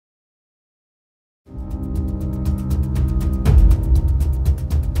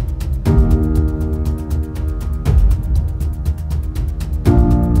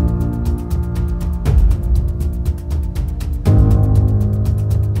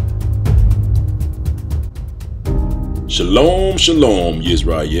Shalom, shalom,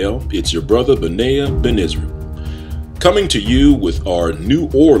 Yisrael. It's your brother Benayah Ben Israel, coming to you with our New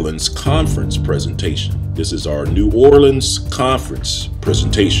Orleans conference presentation. This is our New Orleans conference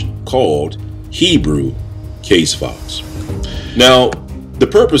presentation called Hebrew Case Files. Now, the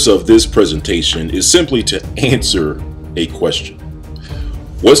purpose of this presentation is simply to answer a question.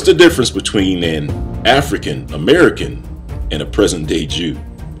 What's the difference between an African American and a present-day Jew?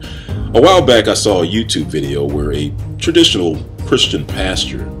 A while back, I saw a YouTube video where a traditional Christian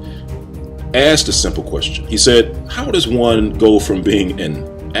pastor asked a simple question. He said, how does one go from being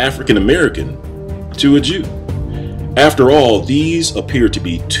an African American to a Jew? After all, these appear to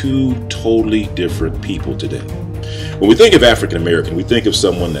be two totally different people today. When we think of African American, we think of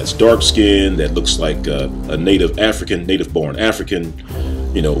someone that's dark skinned, that looks like a native African, native born African,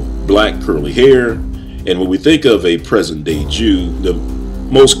 black curly hair. And when we think of a present day Jew, the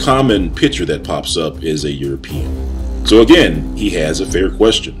most common picture that pops up is a European. So again, he has a fair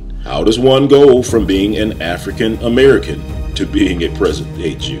question. How does one go from being an African American to being a present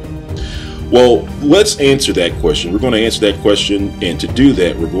day Jew? Well, let's answer that question. We're going to answer that question, and to do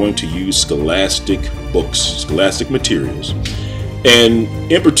that, we're going to use scholastic books, scholastic materials. And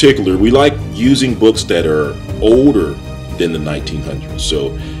in particular, we like using books that are older than the 1900s.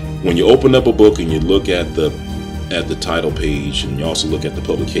 So when you open up a book and you look at the title page, and you also look at the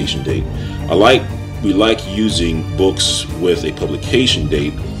publication date, we like using books with a publication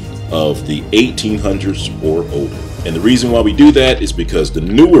date of the 1800s or older. And the reason why we do that is because the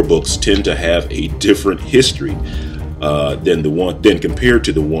newer books tend to have a different history than compared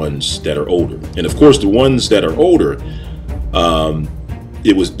to the ones that are older. And of course, the ones that are older,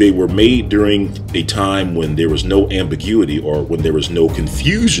 they were made during a time when there was no ambiguity, or when there was no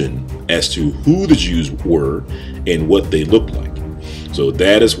confusion as to who the Jews were and what they looked like. So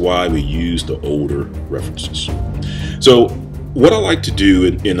that is why we use the older references. So what I like to do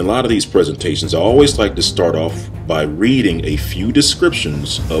in a lot of these presentations, I always like to start off by reading a few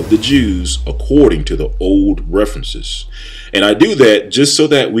descriptions of the Jews according to the old references. And I do that just so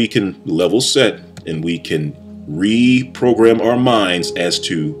that we can level set and we can reprogram our minds as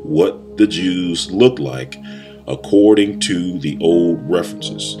to what the Jews look like according to the old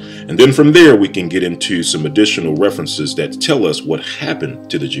references. And then from there, we can get into some additional references that tell us what happened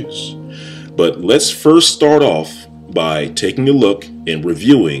to the Jews. But let's first start off by taking a look and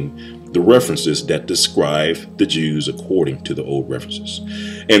reviewing the references that describe the Jews according to the old references.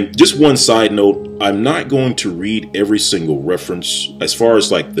 And just one side note, I'm not going to read every single reference as far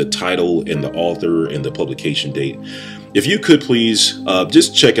as like the title and the author and the publication date. If you could please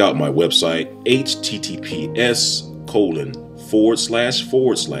just check out my website,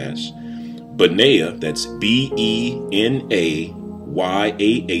 https://Benayah, that's BENAYAH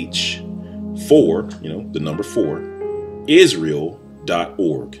 4, the number 4,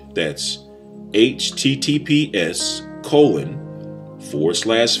 Israel.org. That's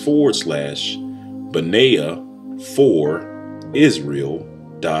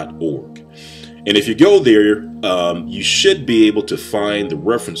https://Benayah4Israel.org. And if you go there, you should be able to find the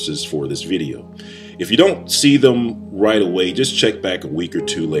references for this video. If you don't see them right away, just check back a week or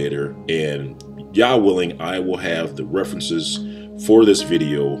two later, and Yah willing, I will have the references for this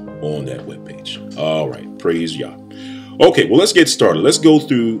video on that webpage. All right, praise Yah. Okay, well, let's get started. Let's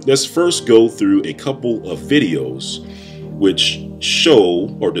first go through a couple of videos which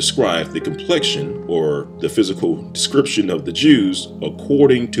show or describe the complexion or the physical description of the Jews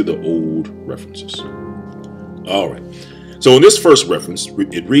according to the old references. All right, so in this first reference,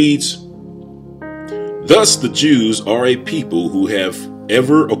 it reads, "Thus the Jews are a people who have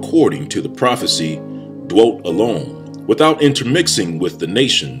ever, according to the prophecy, dwelt alone, without intermixing with the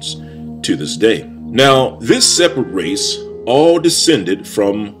nations to this day. Now, this separate race all descended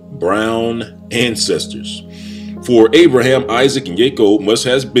from brown ancestors. For Abraham, Isaac, and Jacob must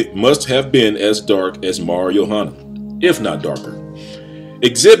have been as dark as Mar Yohanan, if not darker.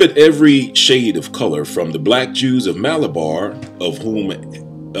 Exhibit every shade of color from the black Jews of Malabar, of whom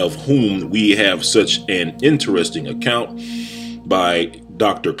we have such an interesting account by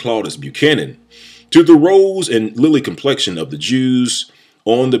Dr. Claudius Buchanan, to the rose and lily complexion of the Jews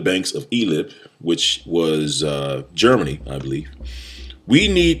on the banks of Elbe, which was Germany, I believe. We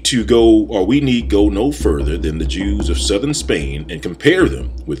need go no further than the Jews of southern Spain and compare them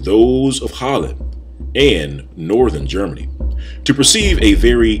with those of Holland and northern Germany to perceive a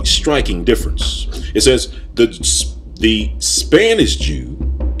very striking difference." It says the Spanish Jew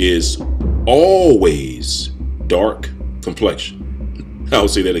is always dark complexion. I'll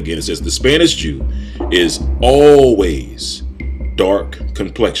say that again. It says the Spanish Jew is always dark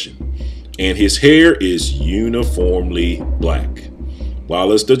complexion, and his hair is uniformly black,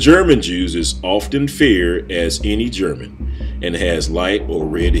 whilst the German Jews is often fair as any German and has light or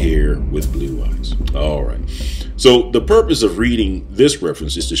red hair with blue eyes. All right. So the purpose of reading this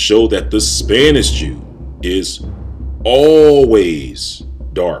reference is to show that the Spanish Jew is always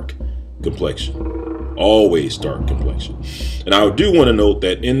dark complexion. Always dark complexion. And I do want to note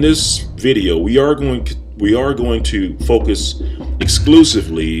that in this video, we are going to focus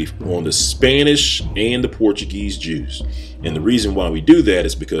exclusively on the Spanish and the Portuguese Jews. And the reason why we do that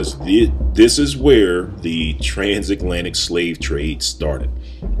is because this is where the transatlantic slave trade started,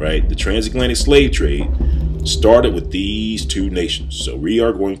 right? The transatlantic slave trade started with these two nations. So we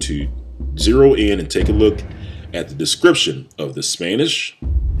are going to zero in and take a look at the description of the Spanish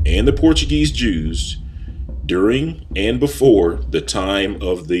and the Portuguese Jews during and before the time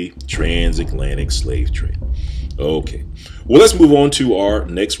of the transatlantic slave trade. Okay, well, let's move on to our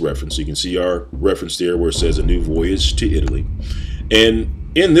next reference. You can see our reference there where it says a new voyage to Italy.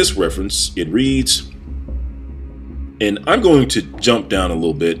 And in this reference, it reads, and I'm going to jump down a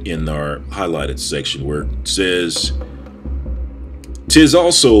little bit in our highlighted section where it says, "'Tis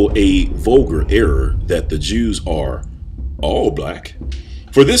also a vulgar error that the Jews are all black,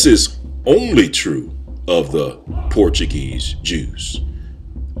 for this is only true of the Portuguese Jews."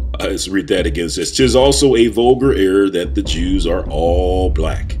 Let's read that again. It says, "'Tis also a vulgar error that the Jews are all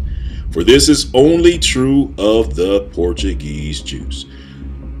black, for this is only true of the Portuguese Jews,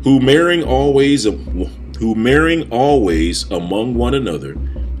 who marrying always among one another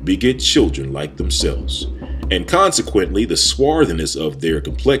beget children like themselves, and consequently the swarthiness of their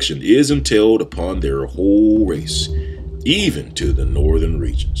complexion is entailed upon their whole race, even to the northern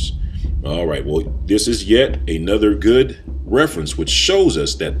regions." All right, well, this is yet another good reference which shows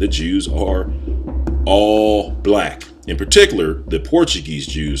us that the Jews are all black. In particular, the Portuguese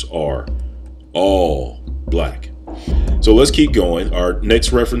Jews are all black. So let's keep going. Our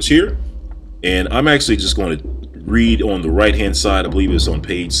next reference here, and I'm actually just going to read on the right-hand side. I believe it's on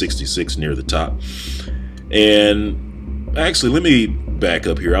page 66 near the top. And actually, let me back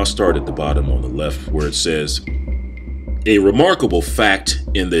up here. I'll start at the bottom on the left where it says, "A remarkable fact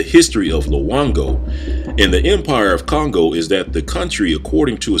in the history of Luango in the Empire of Congo is that the country,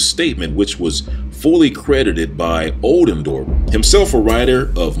 according to a statement which was fully credited by Oldendorp, himself a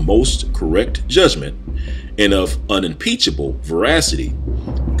writer of most correct judgment and of unimpeachable veracity,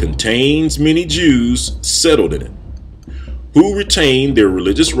 contains many Jews settled in it, who retain their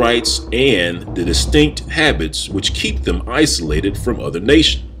religious rights and the distinct habits which keep them isolated from other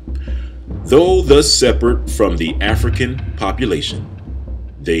nations. Though thus separate from the African population,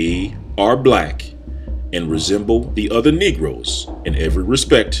 they are black and resemble the other Negroes in every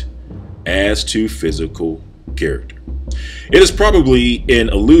respect as to physical character." It is probably in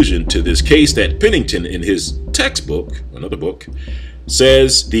allusion to this case that Pennington, in his textbook, another book,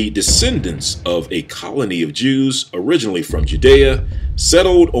 says the descendants of a colony of Jews originally from Judea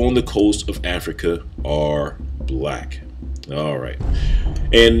settled on the coast of Africa are black. All right.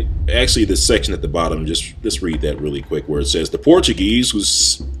 And actually, this section at the bottom, just read that really quick, where it says the Portuguese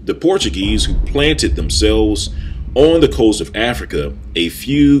who planted themselves on the coast of Africa a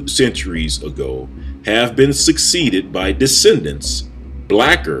few centuries ago have been succeeded by descendants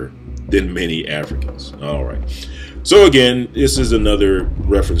blacker than many Africans. All right. So again, this is another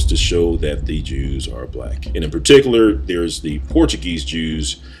reference to show that the Jews are black. And in particular, there's the Portuguese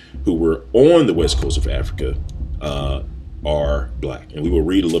Jews who were on the west coast of Africa are black. And we will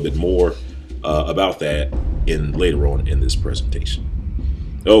read a little bit more about that later on in this presentation.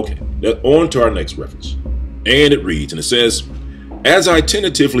 Okay, on to our next reference. And it reads, and it says, "As I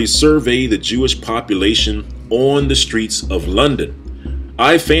tentatively survey the Jewish population on the streets of London,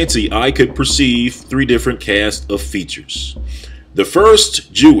 I fancy I could perceive three different casts of features. The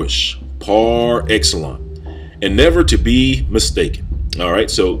first, Jewish, par excellence, and never to be mistaken." All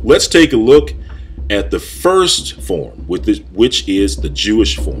right, so let's take a look at the first form, which is the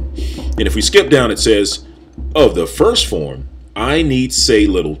Jewish form. And if we skip down, it says, "Of the first form, I need say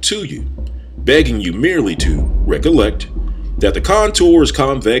little to you, begging you merely to recollect that the contour is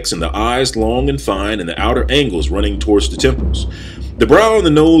convex and the eyes long and fine and the outer angles running towards the temples. The brow and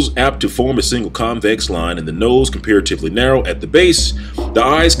the nose apt to form a single convex line, and the nose comparatively narrow at the base, the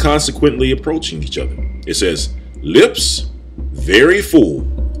eyes consequently approaching each other. It says, lips very full,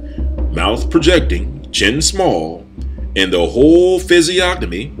 mouth projecting, chin small, and the whole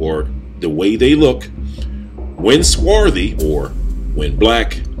physiognomy, or the way they look, when swarthy, or when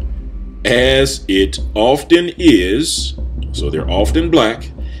black, as it often is, so they're often black,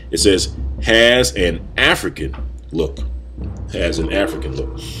 it says, has an African look." as an African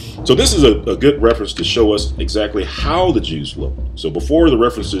look. So this is a good reference to show us exactly how the Jews looked. So before, the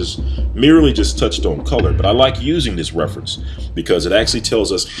references merely just touched on color, but I like using this reference because it actually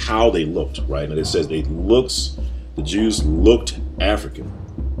tells us how they looked, right? And it says the Jews looked African,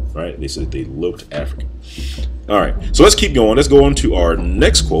 right? They said they looked African. All right, so let's keep going. Let's go on to our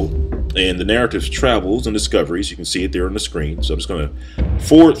next quote. And the narrative travels and discoveries. You can see it there on the screen. So I'm just going to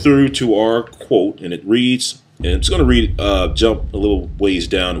forward through to our quote, and it reads, and I'm just going to read, jump a little ways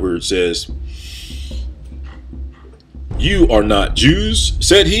down where it says, "You are not Jews,"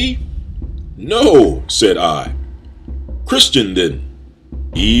 said he. "No," said I. "Christian then?"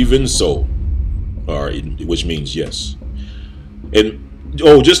 "Even so." All right, which means yes. And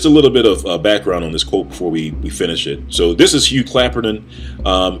just a little bit of background on this quote before we finish it. So this is Hugh Clapperton.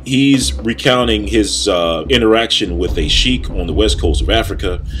 He's recounting his interaction with a sheik on the west coast of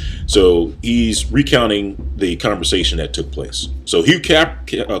Africa. So he's recounting the conversation that took place. So Hugh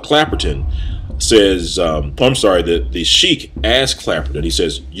Clapperton says, I'm sorry, the sheik asked Clapperton, he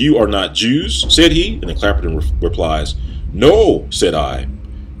says, "You are not Jews," said he. And then Clapperton replies, "No," said I.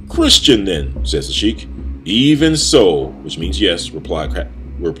 "Christian then," says the sheik. "Even so," which means yes, replied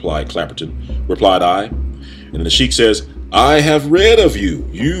Clapperton. Replied I. And then the sheik says, "I have read of you.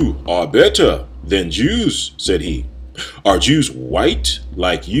 You are better than Jews," said he. "Are Jews white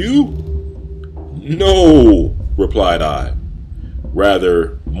like you?" "No," replied I.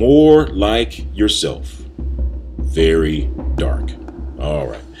 "Rather more like yourself. Very dark." All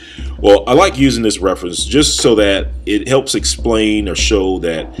right. Well, I like using this reference just so that it helps explain or show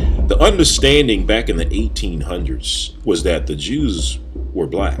that the understanding back in the 1800s was that the Jews were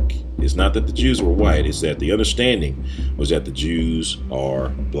black. It's not that the Jews were white. It's that the understanding was that the Jews are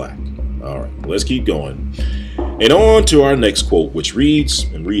black. All right, let's keep going. And on to our next quote, which reads,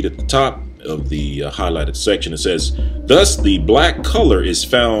 and read at the top of the highlighted section, it says, "Thus the black color is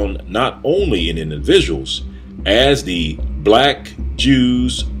found not only in individuals, as the black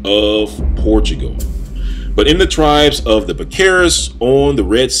Jews of Portugal, but in the tribes of the Becaris on the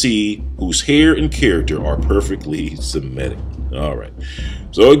Red Sea, whose hair and character are perfectly Semitic." All right.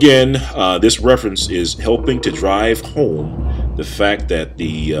 So again, this reference is helping to drive home the fact that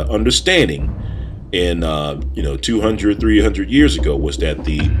the understanding in 200, 300 years ago was that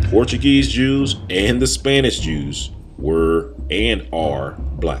the Portuguese Jews and the Spanish Jews were and are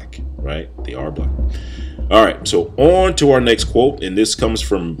black, right? They are black. All right, so on to our next quote, and this comes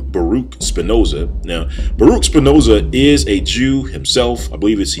from Baruch Spinoza. Now, Baruch Spinoza is a Jew himself. I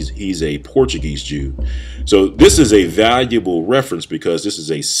believe he's a Portuguese Jew. So this is a valuable reference because this is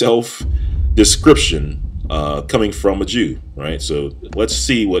a self-description coming from a Jew, right? So let's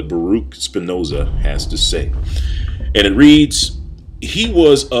see what Baruch Spinoza has to say. And it reads, "He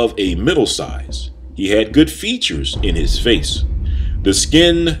was of a middle size. He had good features in his face, the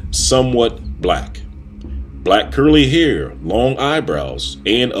skin somewhat black, black curly hair, long eyebrows,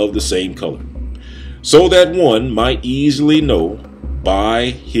 and of the same color, so that one might easily know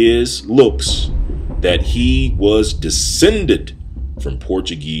by his looks that he was descended from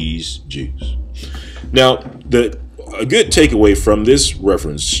Portuguese Jews." Now, a good takeaway from this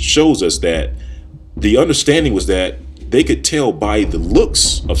reference shows us that the understanding was that they could tell by the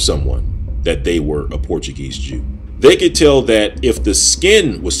looks of someone that they were a Portuguese Jew. They could tell that if the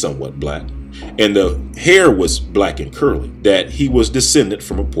skin was somewhat black and the hair was black and curly, that he was descended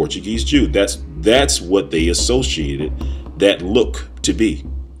from a Portuguese Jew. That's what they associated that look to be.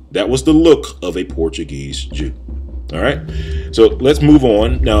 That was the look of a Portuguese Jew. All right, so let's move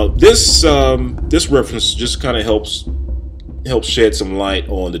on. Now, this reference just kind of helps shed some light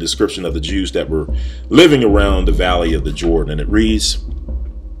on the description of the Jews that were living around the valley of the Jordan, and it reads,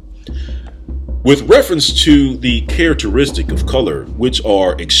 "With reference to the characteristic of color, which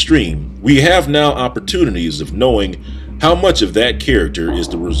are extreme, we have now opportunities of knowing how much of that character is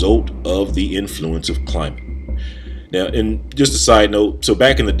the result of the influence of climate." Now, and just a side note, so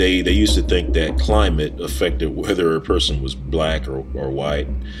back in the day, they used to think that climate affected whether a person was black or white.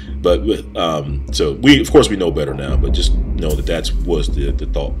 But so of course, we know better now, but just know that was the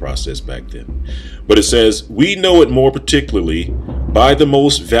thought process back then. But it says, "We know it more particularly by the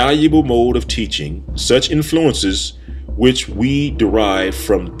most valuable mode of teaching, such influences which we derive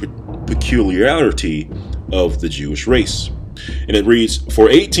from the peculiarity of the Jewish race." And it reads,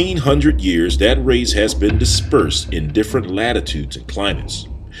 "For 1800 years, that race has been dispersed in different latitudes and climates,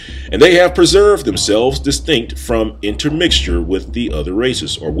 and they have preserved themselves distinct from intermixture with the other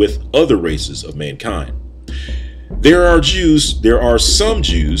races, or with other races of mankind. There are some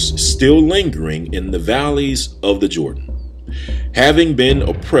Jews still lingering in the valleys of the Jordan, having been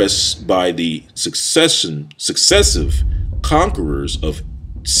oppressed by the successive conquerors of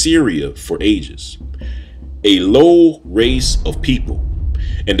Syria for ages, a low race of people,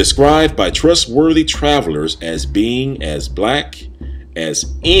 and described by trustworthy travelers as being as black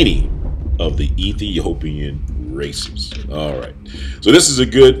as any of the Ethiopian races. All right. So this is a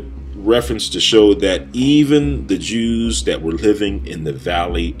good reference to show that even the Jews that were living in the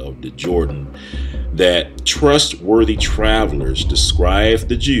valley of the Jordan, that trustworthy travelers described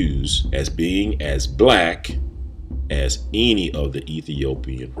the Jews as being as black as any of the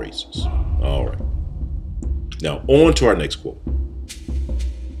Ethiopian races. All right. Now on to our next quote.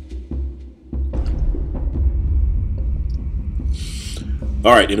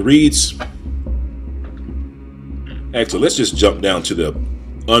 All right, and it reads, actually, let's just jump down to the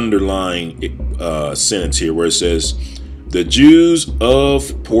underlying sentence here where it says, the Jews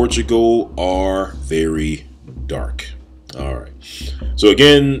of Portugal are very dark. All right. So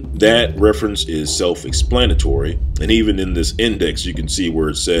again, that reference is self-explanatory. And even in this index, you can see where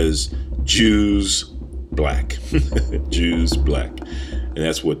it says Jews black, Jews black. And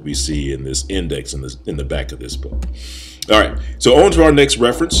that's what we see in this index in the back of this book. All right. So on to our next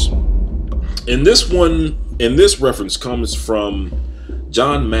reference. And this reference comes from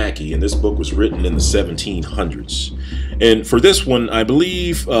John Mackey, and this book was written in the 1700s. And for this one, I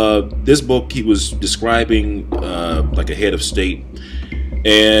believe this book, he was describing like a head of state.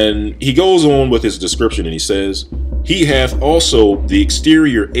 And he goes on with his description and he says, he hath also the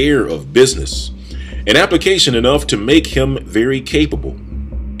exterior air of business, an application enough to make him very capable,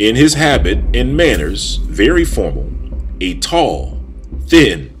 in his habit and manners very formal, a tall,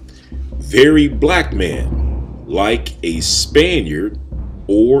 thin, very black man, like a Spaniard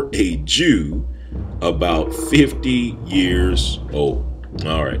or a Jew, about 50 years old.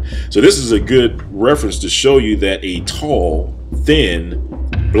 All right. So this is a good reference to show you that a tall, thin,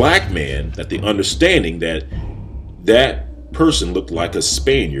 black man, that the understanding that that person looked like a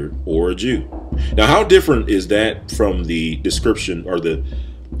Spaniard or a Jew. Now, how different is that from the description or the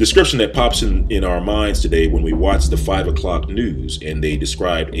description that pops in our minds today when we watch the 5 o'clock news and they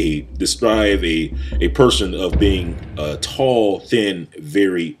describe a person of being a tall, thin,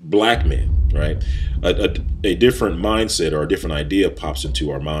 very black man, right? A different mindset or a different idea pops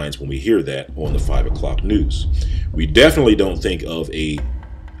into our minds when we hear that on the 5 o'clock news. We definitely don't think of a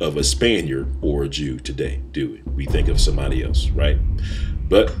Spaniard or a Jew today, do we? We think of somebody else, right?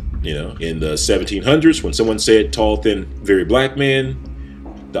 But, you know, in the 1700s, when someone said tall, thin, very black man,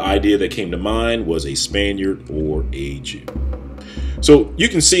 the idea that came to mind was a Spaniard or a Jew. So you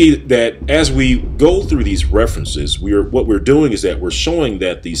can see that as we go through these references, what we're doing is that we're showing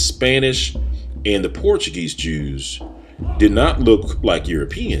that the Spanish and the Portuguese Jews did not look like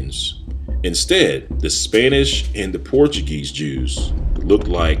Europeans. Instead, the Spanish and the Portuguese Jews looked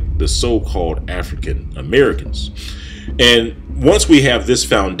like the so-called African Americans. And once we have this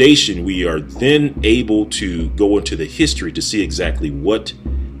foundation, we are then able to go into the history to see exactly what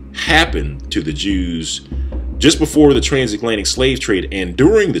happened to the Jews just before the transatlantic slave trade and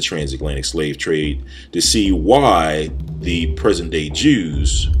during the transatlantic slave trade, to see why the present-day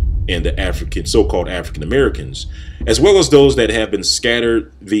Jews and the so-called African Americans, as well as those that have been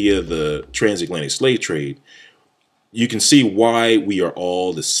scattered via the transatlantic slave trade, you can see why we are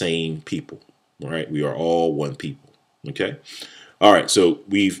all the same people. All right, we are all one people. Okay. All right. So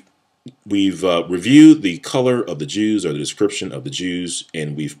we've reviewed the color of the Jews, or the description of the Jews,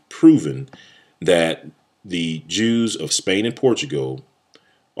 and we've proven that the Jews of Spain and Portugal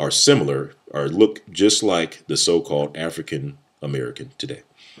are similar, or look just like the so-called African American today.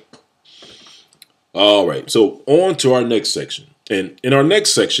 All right. So on to our next section. And in our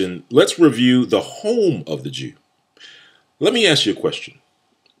next section, let's review the home of the Jew. Let me ask you a question.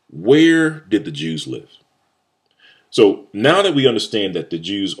 Where did the Jews live? So now that we understand that the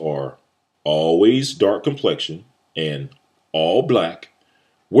Jews are always dark complexion and all black,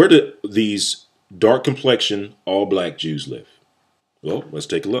 where do these dark complexion, all black Jews live? Well, let's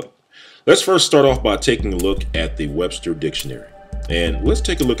take a look. Let's first start off by taking a look at the Webster Dictionary. And let's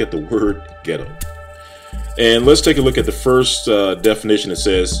take a look at the word ghetto. And let's take a look at the first definition. That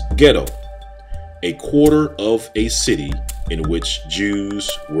says ghetto, a quarter of a city in which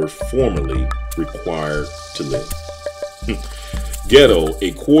Jews were formerly required to live. Ghetto,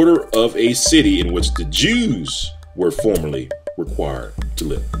 a quarter of a city in which the Jews were formerly required to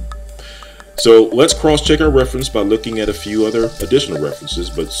live. So let's cross-check our reference by looking at a few other additional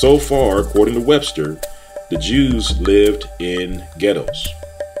references. But so far, according to Webster, the Jews lived in ghettos.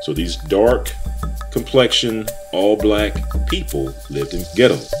 So these dark complexion, all black people lived in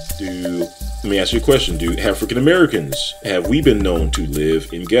ghettos. Let me ask you a question. Do African Americans, have we been known to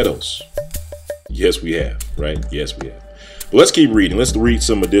live in ghettos? Yes, we have, right? Yes, we have. But let's keep reading. Let's read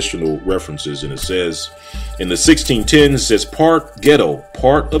some additional references. And it says, in the 1610s, it says, part ghetto,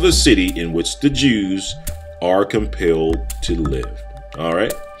 part of a city in which the Jews are compelled to live. All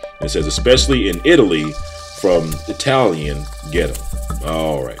right. It says, especially in Italy, from Italian ghetto.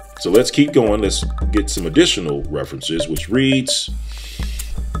 All right. So let's keep going. Let's get some additional references, which reads,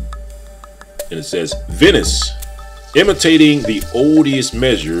 and it says, Venice, imitating the odious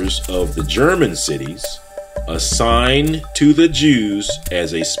measures of the German cities, assigned to the Jews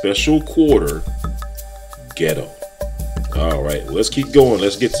as a special quarter ghetto. All right, well, let's keep going.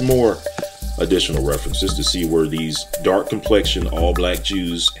 Let's get some more additional references to see where these dark complexion, all black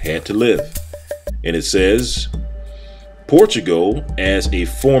Jews had to live. And it says, Portugal as a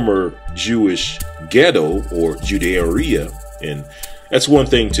former Jewish ghetto or Juderia. And that's one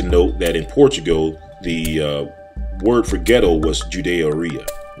thing to note, that in Portugal, the word for ghetto was Juderia,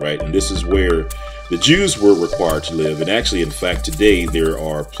 right? And this is where the Jews were required to live. And actually, in fact, today there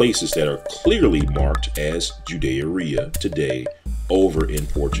are places that are clearly marked as Juderia today over in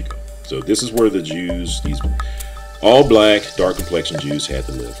Portugal. So this is where the Jews, these all black, dark complexion Jews, had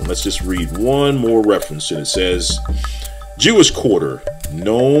to live. And let's just read one more reference. And it says, Jewish quarter,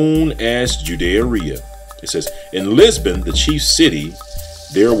 known as Juderia. It says, in Lisbon, the chief city,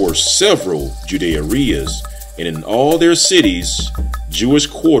 there were several Juderias, and in all their cities, Jewish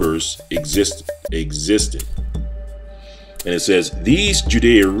quarters existed. And it says, these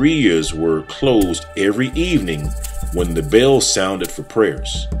Juderias were closed every evening when the bell sounded for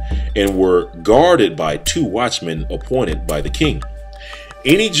prayers, and were guarded by 2 watchmen appointed by the king.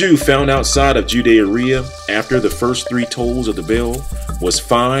 Any Jew found outside of Juderia after the first 3 tolls of the bell was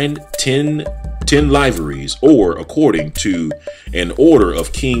fined 10 liveries, or according to an order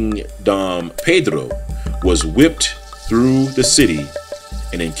of King Dom Pedro, was whipped through the city,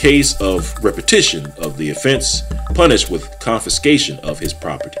 and in case of repetition of the offense, punished with confiscation of his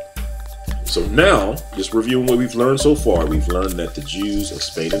property. So now, just reviewing what we've learned so far, we've learned that the Jews of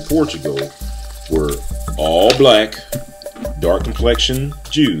Spain and Portugal were all black, dark complexion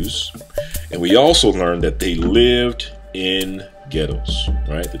Jews, and we also learned that they lived in ghettos,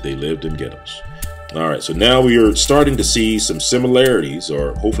 right? That they lived in ghettos. All right, so now we are starting to see some similarities,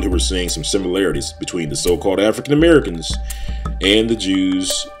 or hopefully we're seeing some similarities between the so-called African Americans and the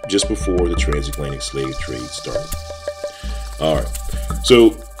Jews just before the transatlantic slave trade started. All right,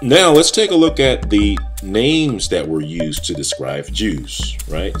 so now let's take a look at the names that were used to describe Jews,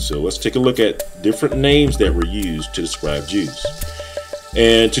 right? So let's take a look at different names that were used to describe Jews.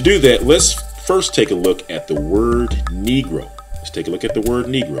 And to do that, let's first take a look at the word Negro. Let's take a look at the word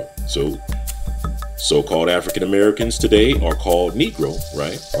Negro. So-called African Americans today are called Negro,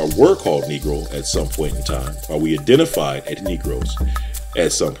 right? Or were called Negro at some point in time. Or we identified as Negroes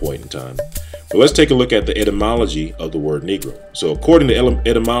at some point in time. But let's take a look at the etymology of the word Negro. So according to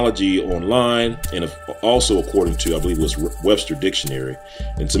etymology online, and also according to, I believe it was Webster Dictionary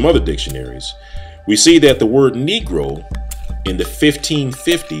and some other dictionaries, we see that the word Negro in the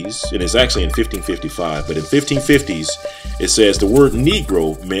 1550s, and it's actually in 1555, but in 1550s, it says the word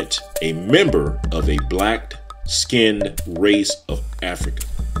Negro meant a member of a black-skinned race of Africa.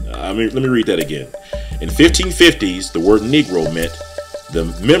 Let me read that again. In 1550s, the word Negro meant the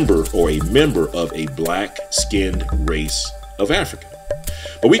member or a member of a black-skinned race of Africa.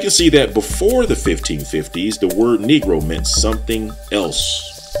 But we can see that before the 1550s, the word Negro meant something else.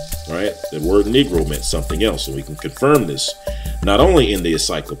 Right? The word Negro meant something else, and we can confirm this not only in the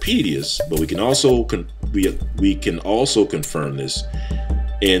encyclopedias, but we can also confirm this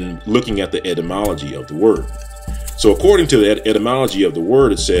in looking at the etymology of the word. So according to the etymology of the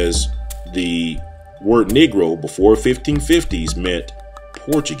word, it says the word Negro before 1550s meant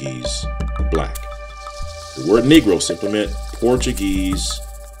Portuguese black. The word Negro simply meant Portuguese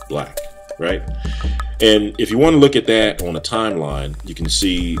black, right? And if you want to look at that on a timeline, you can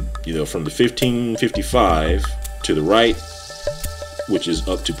see, from the 1555 to the right, which is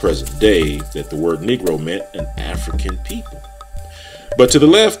up to present day, that the word Negro meant an African people. But to the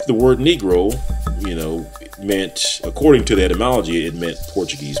left, the word Negro, meant, according to the etymology, it meant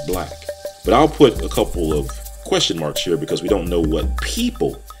Portuguese black. But I'll put a couple of question marks here because we don't know what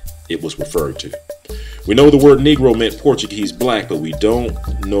people it was referring to. We know the word Negro meant Portuguese black, but we don't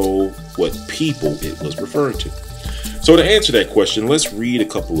know what people it was referring to. So to answer that question, let's read a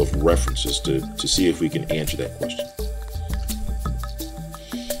couple of references to see if we can answer that question.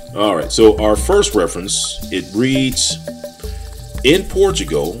 All right, so our first reference, it reads, in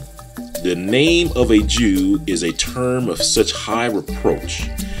Portugal, the name of a Jew is a term of such high reproach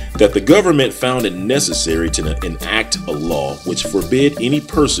that the government found it necessary to enact a law which forbid any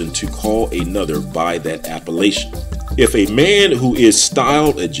person to call another by that appellation. If a man who is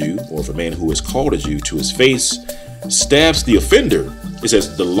styled a Jew, or if a man who is called a Jew to his face stabs the offender, it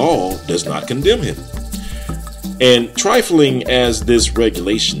says the law does not condemn him. And trifling as this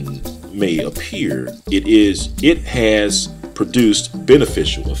regulation may appear, it has produced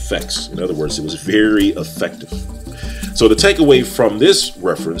beneficial effects. In other words, it was very effective. So the takeaway from this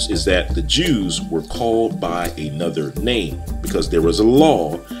reference is that the Jews were called by another name because there was a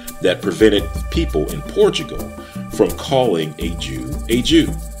law that prevented people in Portugal from calling a Jew a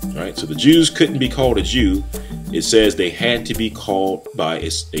Jew. Right? So the Jews couldn't be called a Jew. It says they had to be called by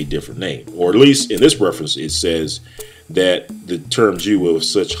a different name, or at least in this reference, it says that the term Jew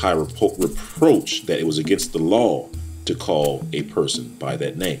was such high reproach that it was against the law to call a person by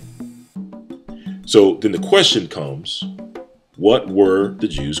that name. So then the question comes, what were the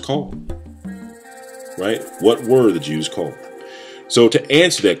Jews called? Right? What were the Jews called? So to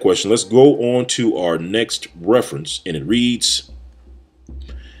answer that question, let's go on to our next reference, and it reads,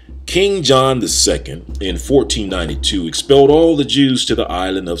 King John II in 1492 expelled all the Jews to the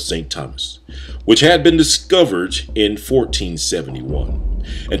island of St. Thomas, which had been discovered in 1471,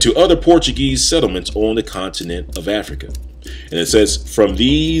 and to other Portuguese settlements on the continent of Africa. And it says, from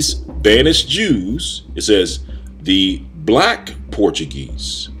these banished Jews, it says, the black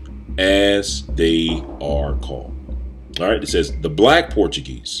Portuguese, as they are called. All right, it says the black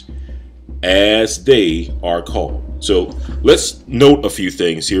Portuguese, as they are called. So let's note a few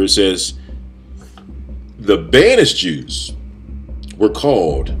things here. It says the banished Jews were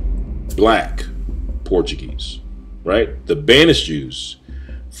called black Portuguese, right? The banished Jews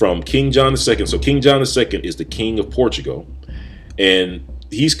from King John II. So King John II is the king of Portugal, and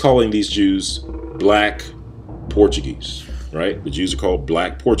he's calling these Jews black Portuguese, right? The Jews are called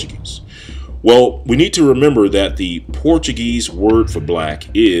black Portuguese. Well, we need to remember that the Portuguese word for black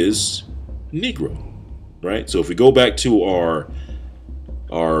is Negro, right? So if we go back to our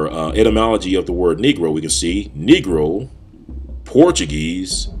etymology of the word Negro, we can see Negro,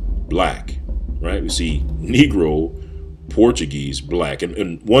 Portuguese, black, right? We see Negro, Portuguese, black.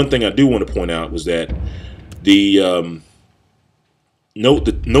 And one thing I do want to point out was that the note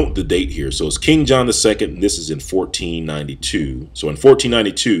the date here. So it's King John II, and this is in 1492. So in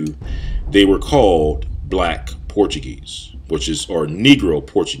 1492, they were called black Portuguese, or Negro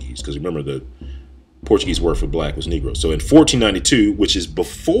Portuguese, because remember the Portuguese word for black was Negro. So in 1492, which is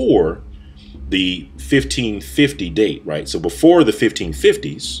before the 1550 date, right? So before the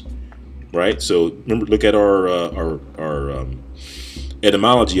 1550s, right? So remember, look at our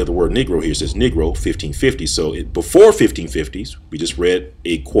etymology of the word Negro here. It says Negro 1550. So before 1550s, we just read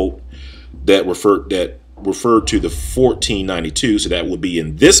a quote that referred to the 1492. So that would be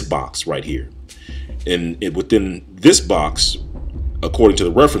in this box right here. And within this box, according to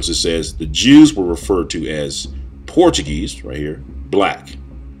the reference, it says the Jews were referred to as Portuguese, right here, black.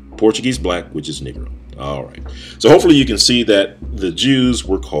 Portuguese black, which is Negro. All right. So hopefully you can see that the Jews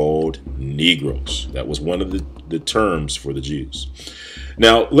were called Negroes. That was one of the terms for the Jews.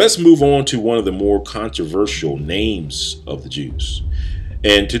 Now, let's move on to one of the more controversial names of the Jews.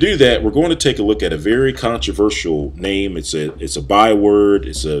 And to do that, we're going to take a look at a very controversial name. It's a byword.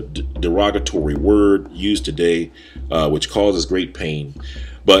 It's a derogatory word used today, which causes great pain.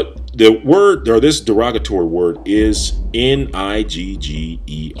 But the word, or this derogatory word, is N-I-G-G-E-R,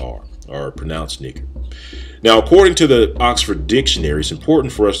 or pronounced nigger. Now, according to the Oxford Dictionary, it's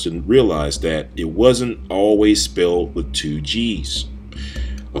important for us to realize that it wasn't always spelled with two G's.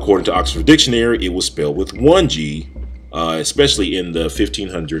 According to Oxford Dictionary, it was spelled with one G, especially in the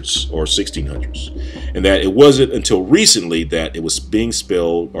 1500s or 1600s, and that it wasn't until recently that it was being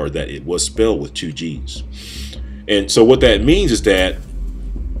spelled, or that it was spelled with two G's. And so what that means is that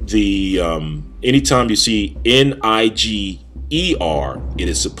anytime you see N-I-G-E-R, it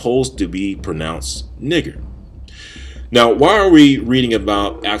is supposed to be pronounced nigger. Now, why are we reading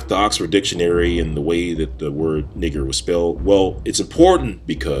about the Oxford Dictionary and the way that the word nigger was spelled? Well, it's important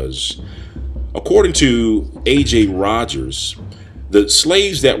because according to A.J. Rogers, the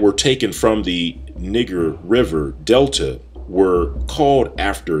slaves that were taken from the Niger River Delta were called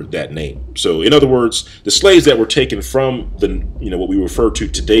after that name. So in other words, the slaves that were taken from what we refer to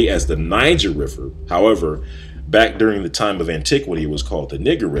today as the Niger River, however, back during the time of antiquity, it was called the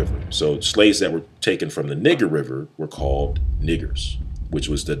Niger River. So slaves that were taken from the Niger River were called niggers, which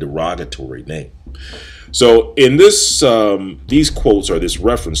was the derogatory name. So in these quotes, or this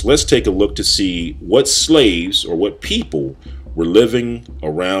reference, let's take a look to see what slaves or what people were living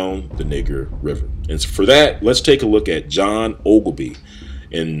around the Niger River. And for that, let's take a look at John Ogilvie.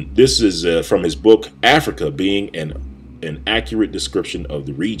 And this is from his book, Africa, being an accurate description of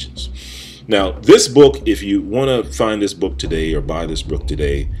the regions. Now, this book, if you want to find this book today or buy this book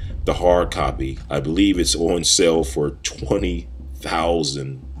today, the hard copy, I believe it's on sale for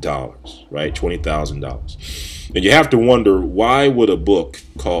 $20,000, right? $20,000. And you have to wonder, why would a book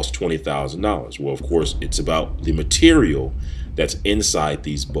cost $20,000? Well, of course, it's about the material that's inside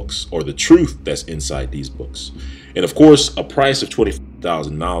these books, or the truth that's inside these books. And of course, a price of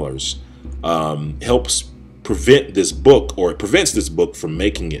 $20,000 helps prevent this book, or it prevents this book from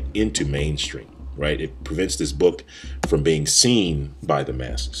making it into mainstream, right? It prevents this book from being seen by the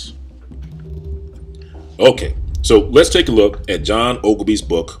masses. Okay, so let's take a look at John Ogilvie's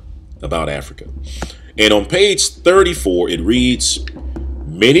book about Africa. And on page 34, it reads,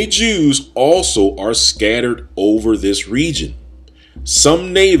 "Many Jews also are scattered over this region,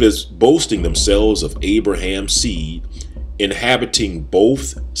 some natives boasting themselves of Abraham's seed, inhabiting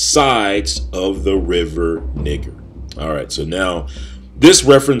both sides of the river Niger." All right, so now this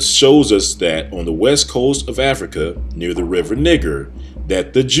reference shows us that on the west coast of Africa, near the river Niger,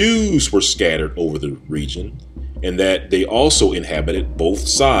 that the Jews were scattered over the region, and that they also inhabited both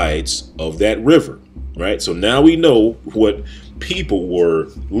sides of that river, right? So now we know what people were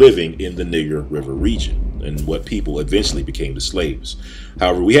living in the Niger River region and what people eventually became the slaves.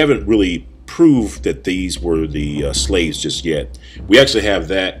 However, we haven't really proved that these were the slaves just yet. We actually have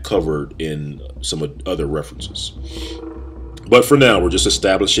that covered in some other references. But for now, we're just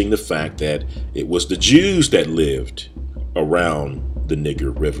establishing the fact that it was the Jews that lived around the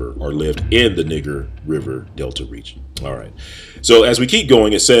Niger River, or lived in the Niger River Delta region. All right. So as we keep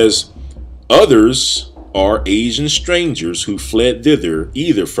going, it says, "Others are Asian strangers who fled thither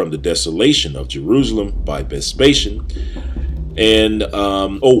either from the desolation of Jerusalem by Vespasian." And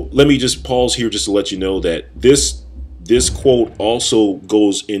let me just pause here just to let you know that this quote also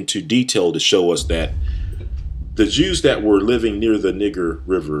goes into detail to show us that the Jews that were living near the Niger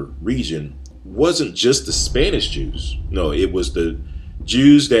River region wasn't just the Spanish Jews. No, it was the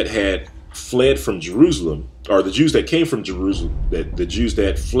Jews that had fled from Jerusalem, or the Jews that came from Jerusalem, the Jews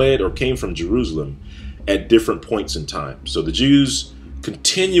that fled or came from Jerusalem at different points in time. So the Jews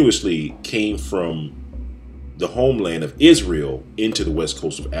continuously came from the homeland of Israel into the west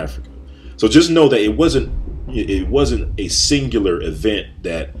coast of Africa. So just know that it wasn't a singular event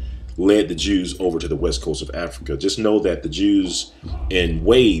that led the Jews over to the west coast of Africa. Just know that the Jews in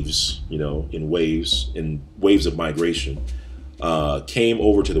waves, in waves of migration, came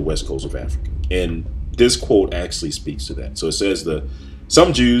over to the west coast of Africa. And this quote actually speaks to that. So it says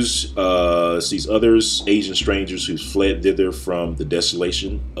some Jews, these others, Asian strangers who fled thither from the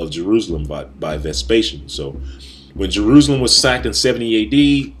desolation of Jerusalem by Vespasian. So when Jerusalem was sacked in 70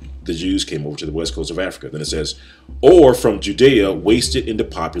 AD, the Jews came over to the west coast of Africa. Then it says, or from Judea, wasted and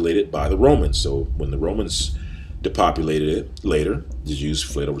depopulated by the Romans. So when the Romans depopulated it later, the Jews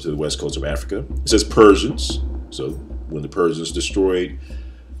fled over to the west coast of Africa. It says Persians. So when the Persians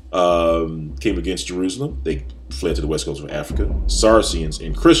came against Jerusalem, they fled to the west coast of Africa. Saracens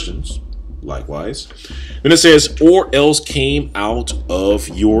and Christians, likewise. Then it says, or else came out of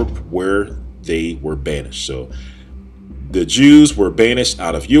Europe where they were banished. So the Jews were banished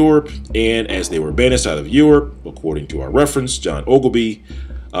out of Europe, and as they were banished out of Europe, according to our reference, John Ogilvie,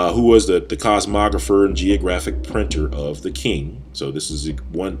 who was the cosmographer and geographic printer of the king. So this is a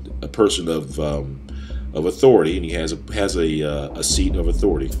person of authority, and he has a seat of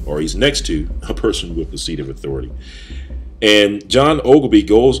authority, or he's next to a person with the seat of authority. And John Ogilvie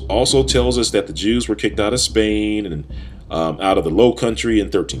also tells us that the Jews were kicked out of Spain and out of the Low Country in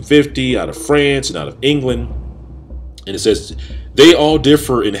 1350, out of France and out of England. And it says, they all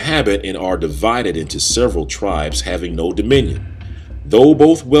differ in habit and are divided into several tribes having no dominion, though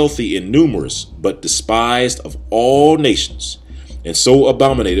both wealthy and numerous, but despised of all nations, and so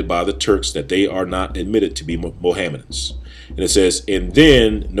abominated by the Turks that they are not admitted to be Mohammedans. And it says, and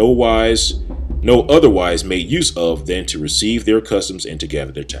then no otherwise made use of than to receive their customs and to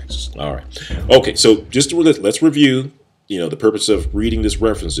gather their taxes. All right. Okay, so just let's review. The purpose of reading this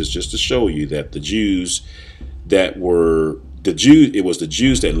reference is just to show you that it was the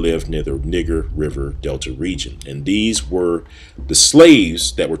Jews that lived near the Niger River Delta region. And these were the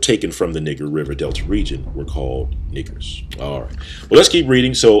slaves that were taken from the Niger River Delta region were called niggers. All right. Well, let's keep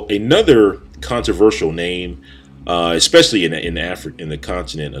reading. So another controversial name, especially in the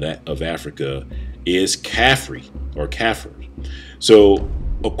continent of Africa, is Khafre or Kafir. So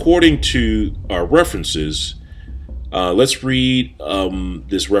according to our references, let's read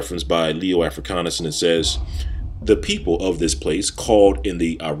this reference by Leo Africanus, and it says, the people of this place, called in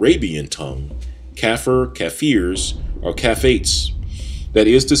the Arabian tongue Kafir, Kafirs, or Kafates, that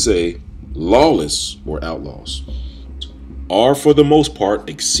is to say, lawless or outlaws, are for the most part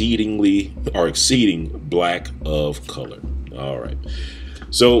exceeding black of color. All right.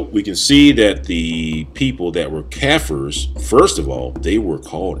 So we can see that the people that were Kafirs, first of all, they were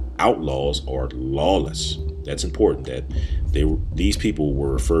called outlaws or lawless. That's important, that these people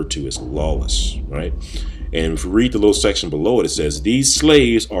were referred to as lawless, right? And if you read the little section below it, it says, these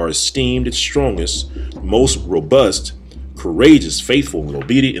slaves are esteemed the strongest, most robust, courageous, faithful, and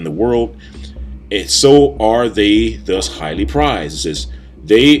obedient in the world, and so are they thus highly prized. It says,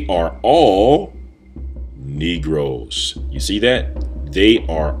 they are all Negroes. You see that? They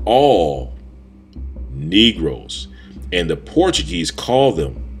are all Negroes. And the Portuguese call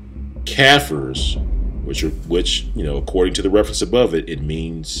them Kafirs, which, you know, according to the reference above it, it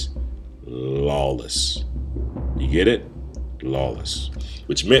means lawless. You get it? Lawless.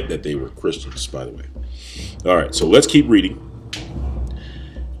 Which meant that they were Christians, by the way. All right, so let's keep reading.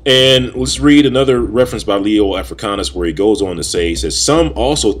 And let's read another reference by Leo Africanus where he goes on to say, he says, some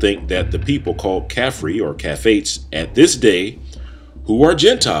also think that the people called Kafri or Kafates at this day, who are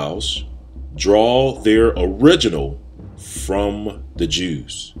Gentiles, draw their original from the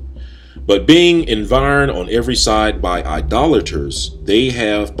Jews. But being environed on every side by idolaters, they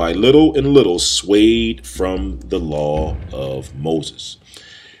have by little and little swayed from the law of Moses,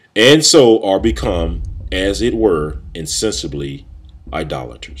 and so are become, as it were, insensibly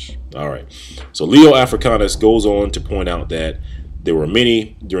idolaters. All right. So Leo Africanus goes on to point out that there were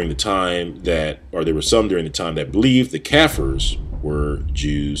many during the time that, or there were some during the time that believed the Kafirs were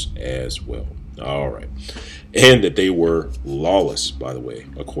Jews as well. All right. And that they were lawless, by the way,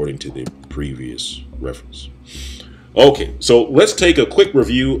 according to the previous reference. Okay, so let's take a quick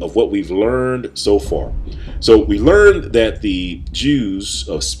review of what we've learned so far. So we learned that the Jews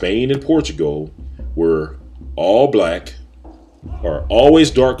of Spain and Portugal were all black, are always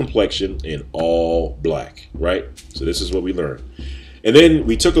dark complexion, and all black, right? So this is what we learned. And then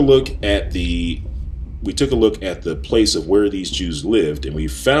we took a look at the place of where these Jews lived, and we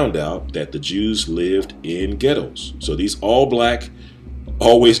found out that the Jews lived in ghettos. So these all black,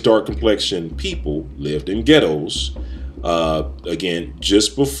 always dark complexion people lived in ghettos, again,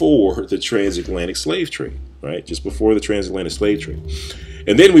 just before the transatlantic slave trade, right? Just before the transatlantic slave trade.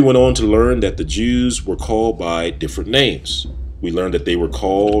 And then we went on to learn that the Jews were called by different names. We learned that they were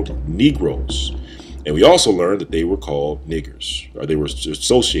called Negroes. And we also learned that they were called niggers, or they were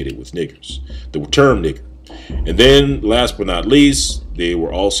associated with niggers, the term nigger. And then, last but not least, they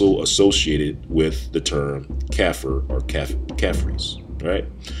were also associated with the term Kafir or Kafiris, right?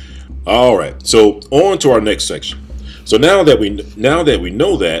 All right, so on to our next section. So now that we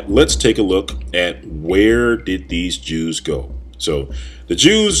know that, let's take a look at where did these Jews go. So the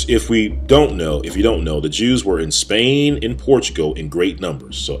Jews, if you don't know, the Jews were in Spain and Portugal in great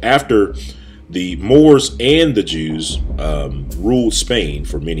numbers. So after the Moors and the Jews ruled Spain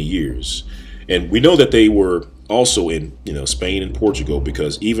for many years, and we know that they were also in Spain and Portugal,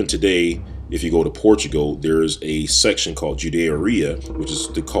 because even today, if you go to Portugal, there's a section called Judea, which is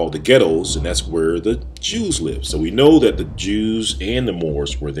called the ghettos, and that's where the Jews live. So we know that the Jews and the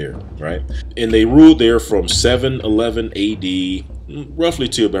Moors were there, right? And they ruled there from 711 AD, roughly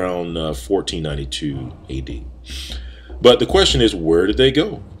to around 1492 AD. But the question is, where did they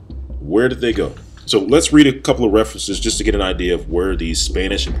go? Where did they go? So let's read a couple of references just to get an idea of where these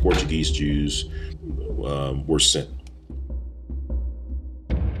Spanish and Portuguese Jews were sent.